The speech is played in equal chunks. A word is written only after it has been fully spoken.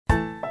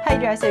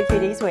Hairdresser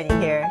Kitty's Winnie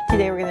here.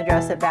 Today we're going to draw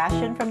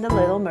Sebastian from The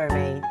Little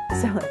Mermaid.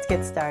 So let's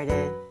get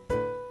started.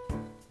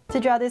 To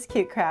draw this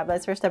cute crab,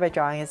 let's first start by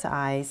drawing his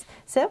eyes.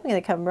 So I'm going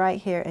to come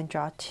right here and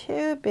draw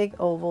two big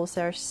ovals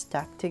that are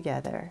stuck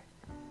together.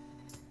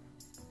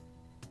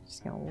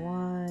 Just got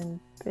one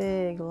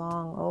big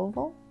long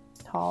oval,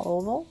 tall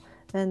oval,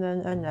 and then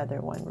another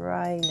one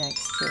right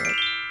next to it.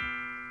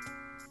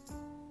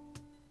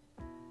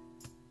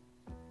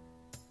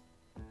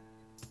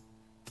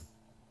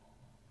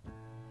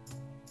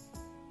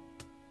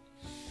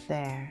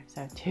 There,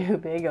 so two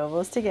big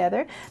ovals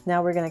together.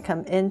 Now we're going to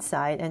come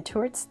inside, and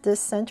towards the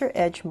center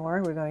edge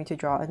more, we're going to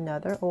draw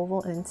another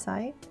oval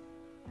inside.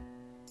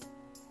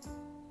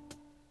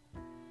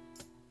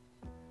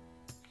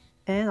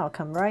 And I'll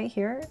come right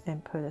here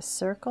and put a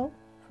circle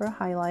for a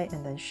highlight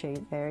and then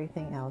shade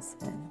everything else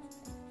in.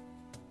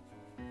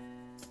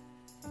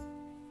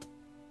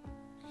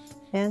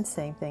 And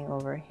same thing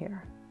over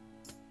here.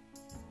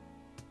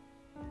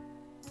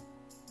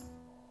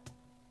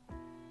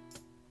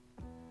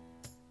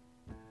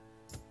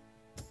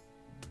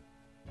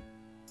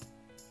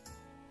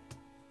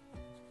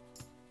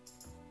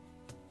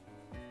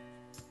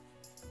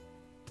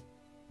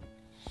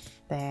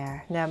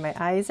 There. Now my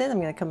eye is in. I'm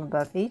going to come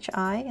above each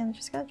eye and I'm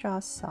just going to draw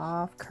a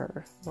soft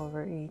curve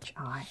over each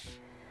eye.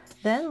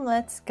 Then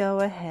let's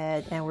go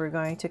ahead and we're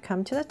going to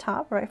come to the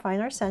top, right,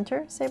 find our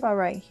center, say about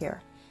right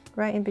here,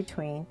 right in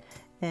between.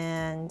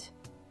 And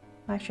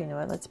actually, you know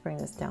what, let's bring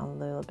this down a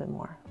little bit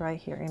more, right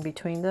here in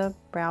between the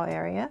brow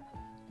area.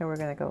 And we're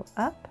going to go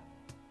up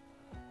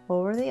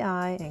over the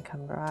eye and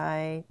come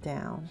right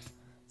down.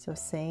 So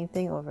same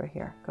thing over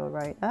here. Go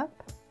right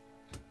up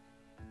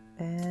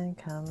and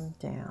come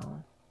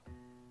down.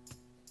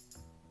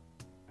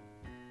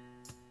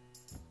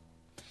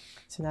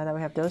 So now that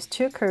we have those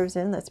two curves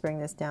in, let's bring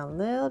this down a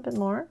little bit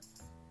more.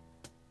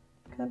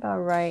 About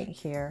right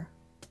here.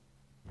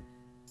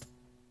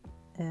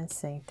 And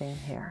same thing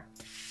here.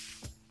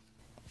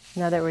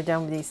 Now that we're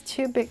done with these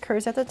two big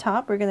curves at the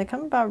top, we're going to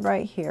come about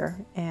right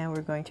here and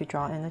we're going to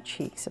draw in the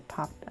cheeks. So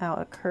pop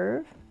out a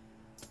curve.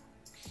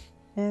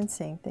 And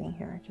same thing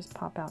here. Just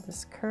pop out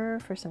this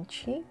curve for some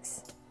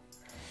cheeks.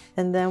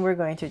 And then we're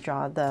going to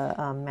draw the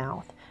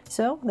mouth.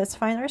 So let's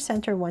find our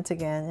center once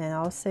again, and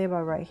I'll say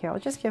about right here. I'll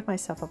just give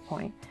myself a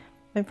point.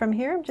 And from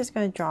here, I'm just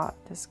going to draw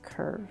this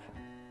curve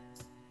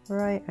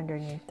right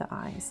underneath the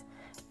eyes.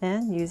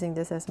 And using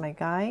this as my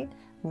guide,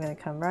 I'm going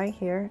to come right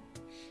here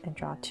and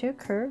draw two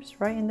curves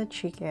right in the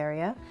cheek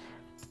area.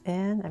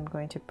 And I'm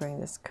going to bring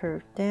this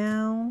curve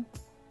down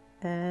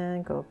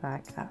and go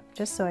back up,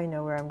 just so I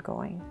know where I'm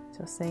going.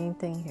 So same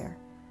thing here,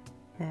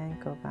 and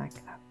go back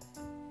up.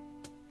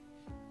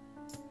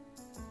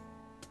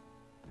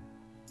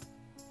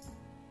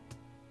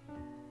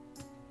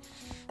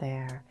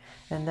 There.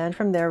 And then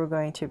from there we're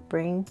going to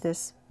bring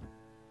this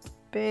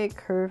big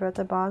curve at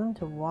the bottom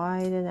to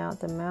widen out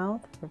the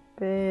mouth for a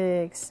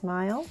big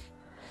smile,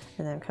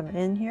 and then come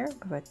in here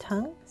with a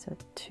tongue, so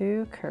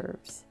two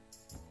curves.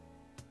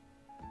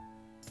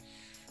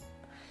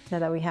 Now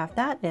that we have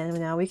that in,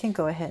 now we can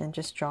go ahead and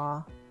just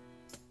draw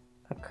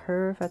a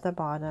curve at the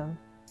bottom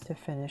to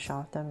finish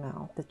off the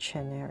mouth, the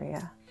chin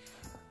area.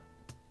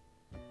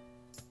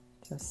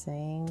 So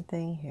same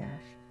thing here.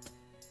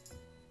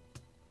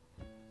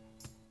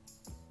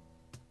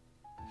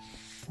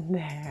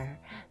 There.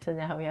 So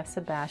now we have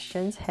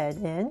Sebastian's head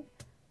in.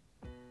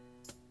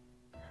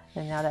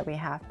 And now that we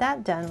have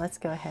that done, let's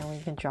go ahead and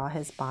we can draw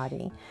his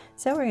body.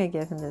 So we're going to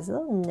give him this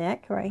little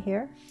neck right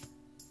here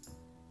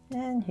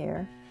and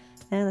here.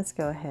 And let's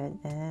go ahead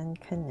and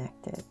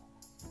connect it.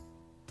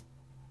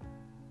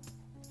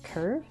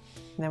 Curve.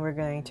 And then we're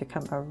going to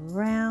come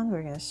around.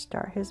 We're going to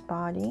start his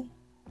body.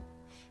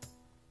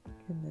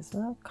 Give him this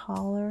little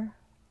collar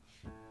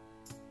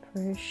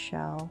for his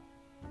shell.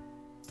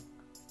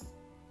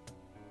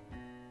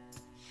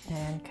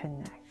 And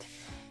connect.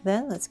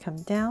 Then let's come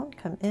down,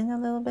 come in a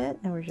little bit,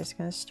 and we're just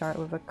going to start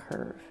with a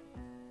curve.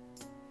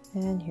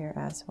 And here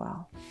as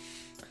well.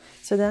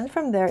 So then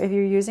from there, if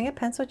you're using a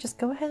pencil, just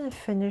go ahead and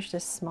finish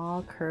this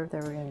small curve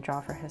that we're going to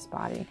draw for his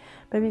body.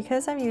 But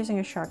because I'm using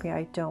a Sharpie,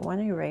 I don't want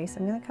to erase.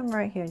 I'm going to come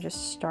right here and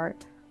just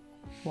start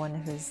one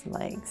of his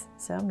legs.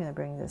 So I'm going to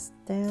bring this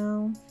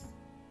down,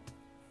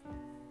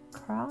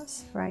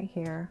 cross right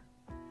here,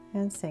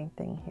 and same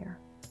thing here.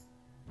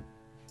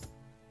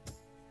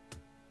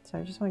 So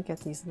I just want to get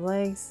these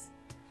legs,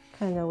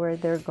 kind of know where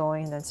they're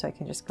going, then so I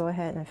can just go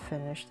ahead and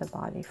finish the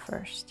body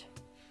first.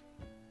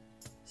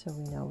 So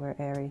we know where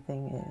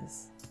everything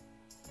is.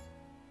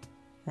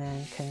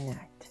 And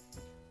connect.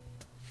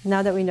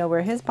 Now that we know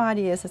where his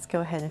body is, let's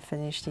go ahead and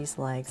finish these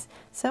legs.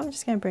 So I'm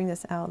just going to bring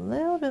this out a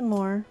little bit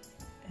more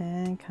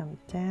and come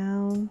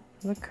down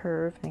with a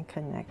curve and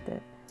connect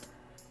it.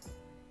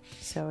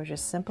 So we're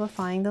just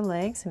simplifying the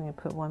legs. I'm going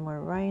to put one more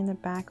right in the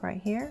back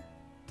right here.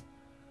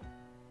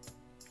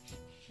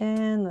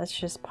 And let's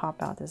just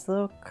pop out this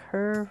little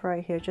curve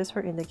right here just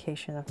for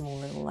indication of more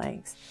little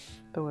legs,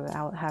 but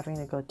without having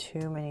to go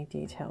too many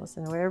details.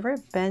 And wherever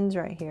it bends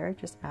right here,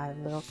 just add a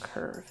little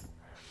curve.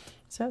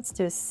 So let's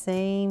do the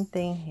same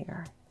thing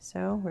here.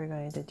 So we're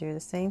going to do the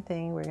same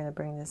thing. We're going to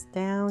bring this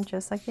down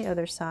just like the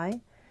other side.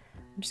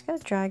 I'm just going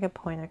to drag a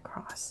point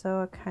across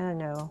so I kind of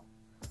know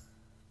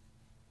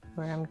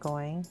where I'm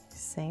going.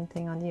 Same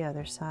thing on the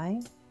other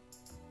side.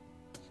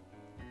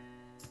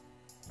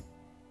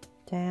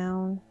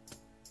 Down.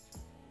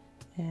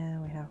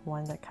 And we have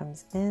one that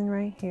comes in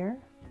right here.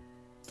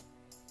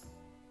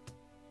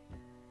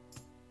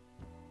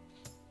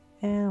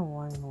 And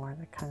one more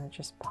that kind of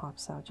just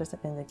pops out, just an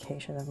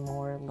indication of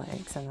more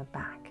legs in the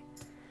back.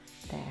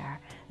 There.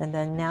 And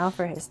then now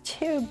for his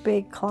two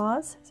big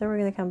claws. So we're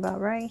going to come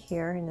about right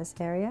here in this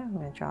area. I'm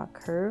going to draw a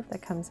curve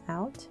that comes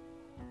out.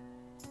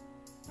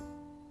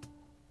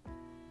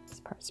 This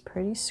part's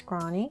pretty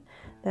scrawny.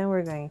 Then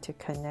we're going to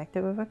connect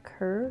it with a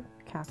curve,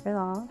 cap it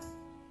off.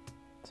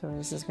 So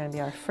this is going to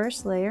be our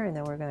first layer, and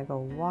then we're going to go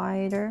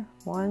wider,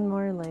 one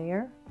more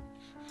layer,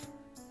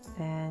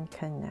 and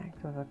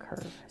connect with a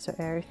curve. So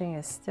everything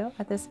is still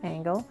at this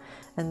angle.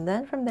 And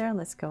then from there,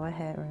 let's go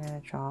ahead, we're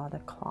going to draw the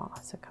claw.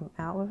 So come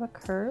out with a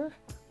curve,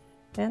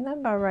 and then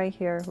about right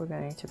here, we're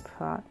going to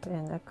pop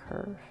in a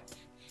curve.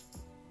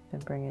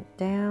 Then bring it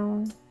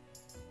down,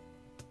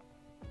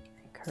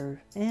 and curve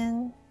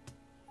in,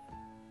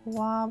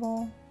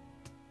 wobble,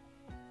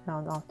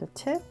 round off the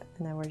tip,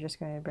 and then we're just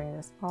going to bring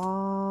this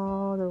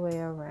all the way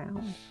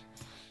around.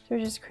 So we're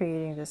just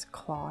creating this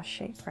claw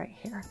shape right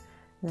here.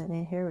 And then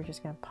in here, we're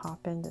just going to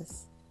pop in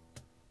this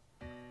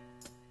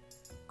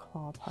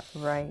claw part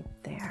right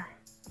there.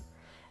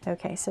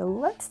 Okay, so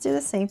let's do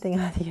the same thing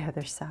on the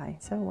other side.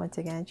 So once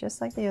again,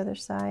 just like the other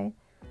side,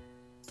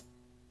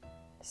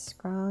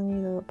 scrawny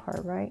little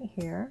part right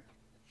here.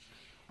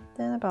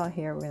 Then about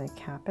here, we're going to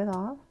cap it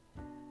off.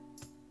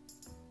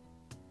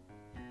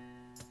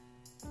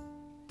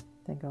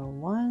 Then go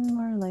one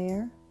more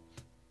layer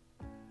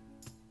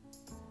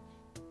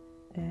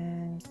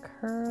and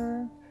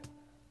curve.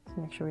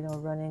 So make sure we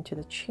don't run into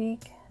the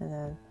cheek, and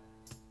then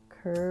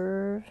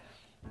curve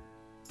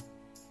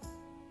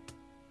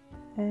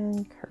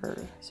and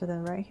curve. So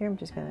then right here, I'm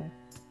just going to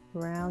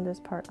round this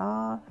part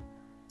off,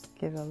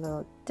 give it a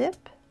little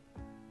dip,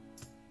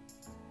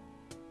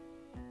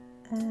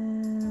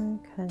 and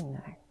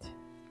connect.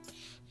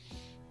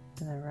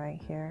 And then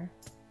right here,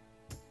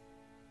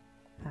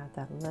 add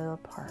that little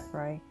part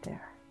right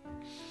there.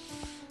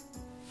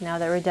 Now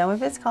that we're done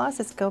with his claws,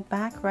 let's go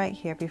back right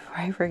here before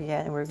I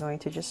forget, and we're going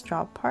to just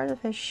draw part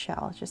of his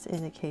shell, just an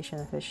indication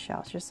of his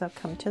shell. Just so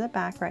come to the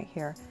back right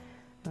here,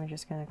 and we're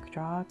just going to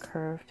draw a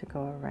curve to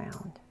go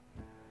around.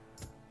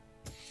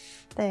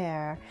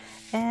 There.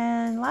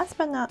 And last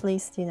but not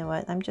least, you know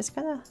what? I'm just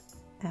going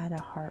to add a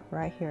heart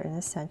right here in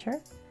the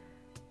center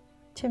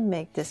to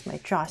make this my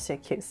Draw So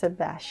Cute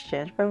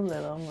Sebastian from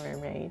Little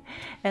Mermaid.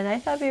 And I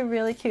thought it'd be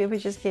really cute if we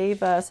just gave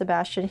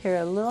Sebastian here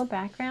a little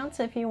background.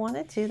 So if you want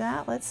to do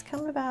that, let's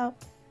come about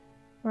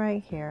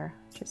right here.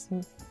 Just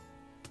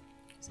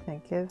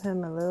gonna give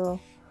him a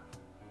little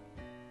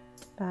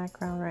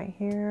background right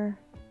here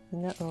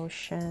in the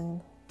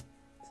ocean,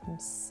 some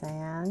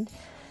sand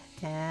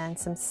and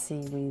some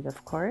seaweed,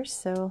 of course.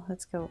 So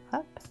let's go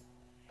up.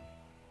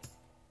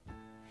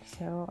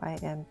 So I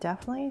am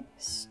definitely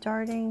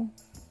starting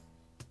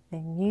a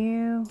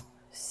new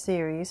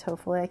series.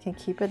 Hopefully I can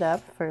keep it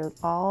up for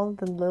all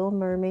the Little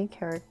Mermaid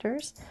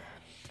characters.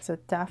 So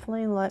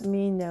definitely let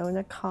me know in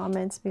the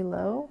comments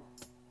below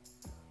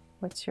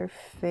what's your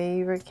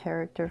favorite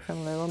character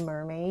from Little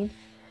Mermaid.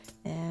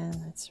 And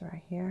it's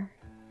right here.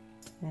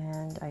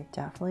 And I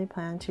definitely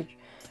plan to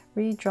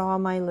redraw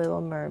my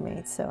Little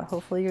Mermaid. So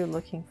hopefully you're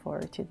looking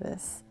forward to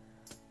this.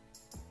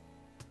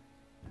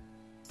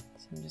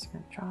 So I'm just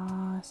going to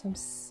draw some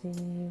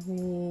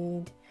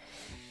seaweed.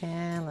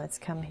 And let's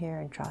come here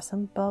and draw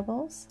some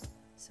bubbles.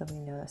 So we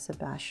know that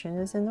Sebastian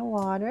is in the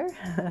water.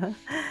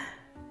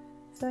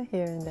 So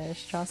here and there,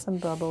 just draw some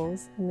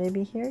bubbles. And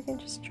maybe here you can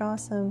just draw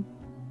some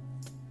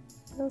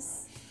little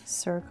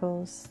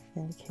circles,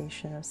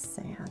 indication of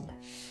sand.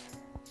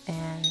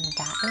 And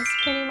that is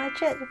pretty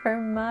much it for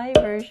my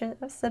version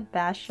of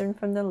Sebastian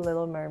from the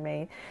Little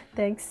Mermaid.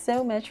 Thanks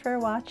so much for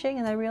watching,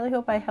 and I really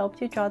hope I helped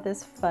you draw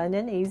this fun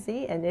and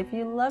easy. And if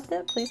you loved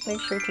it, please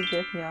make sure to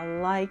give me a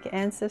like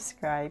and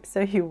subscribe so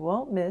you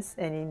won't miss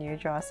any new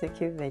Draw So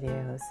Cute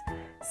videos.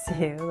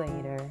 See you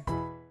later.